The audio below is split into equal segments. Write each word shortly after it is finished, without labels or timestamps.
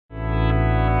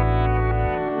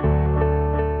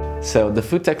So the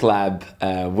Food Tech Lab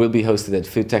will be hosted at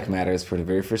Food Tech Matters for the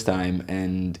very first time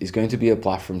and is going to be a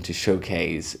platform to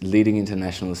showcase leading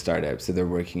international startups that are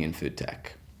working in food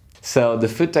tech. So the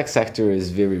food tech sector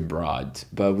is very broad,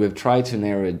 but we've tried to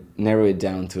narrow it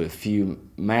down to a few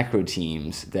macro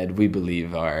teams that we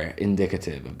believe are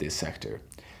indicative of this sector.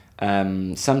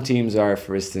 Some teams are,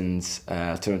 for instance,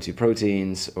 alternative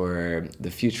proteins, or the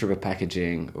future of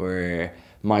packaging, or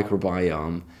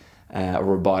microbiome, or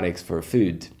robotics for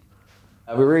food.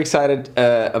 We're very excited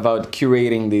about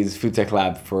curating these Food Tech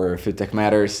Lab for Food Tech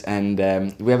Matters, and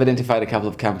we have identified a couple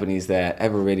of companies that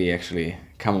have already actually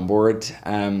come on board,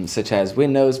 such as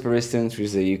Windows, for instance, which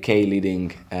is a UK leading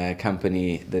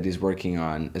company that is working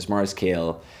on a smart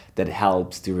scale that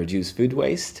helps to reduce food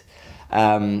waste,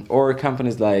 or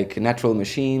companies like Natural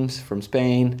Machines from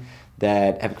Spain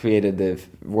that have created the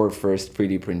world's first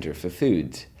 3D printer for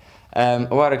food.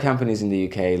 Or other companies in the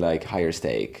UK like Higher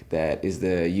Steak, that is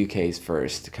the UK's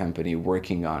first company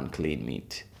working on clean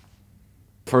meat.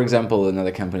 For example,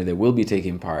 another company that will be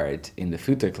taking part in the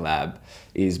Food Tech Lab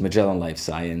is Magellan Life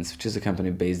Science, which is a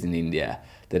company based in India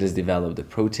that has developed a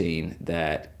protein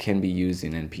that can be used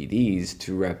in NPDs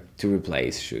to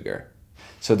replace sugar.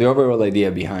 So the overall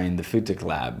idea behind the Food Tech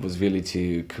Lab was really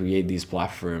to create this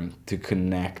platform to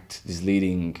connect these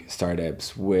leading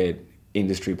startups with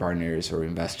industry partners or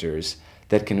investors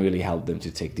that can really help them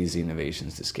to take these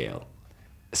innovations to scale.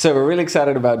 So we're really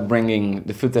excited about bringing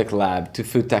the Food Tech Lab to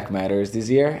Food Tech Matters this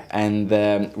year, and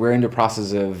we're in the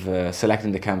process of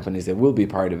selecting the companies that will be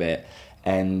part of it,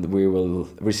 and we will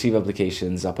receive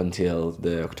applications up until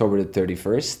the October the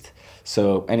 31st.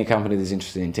 So any company that's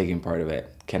interested in taking part of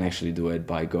it can actually do it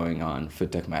by going on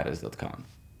foodtechmatters.com.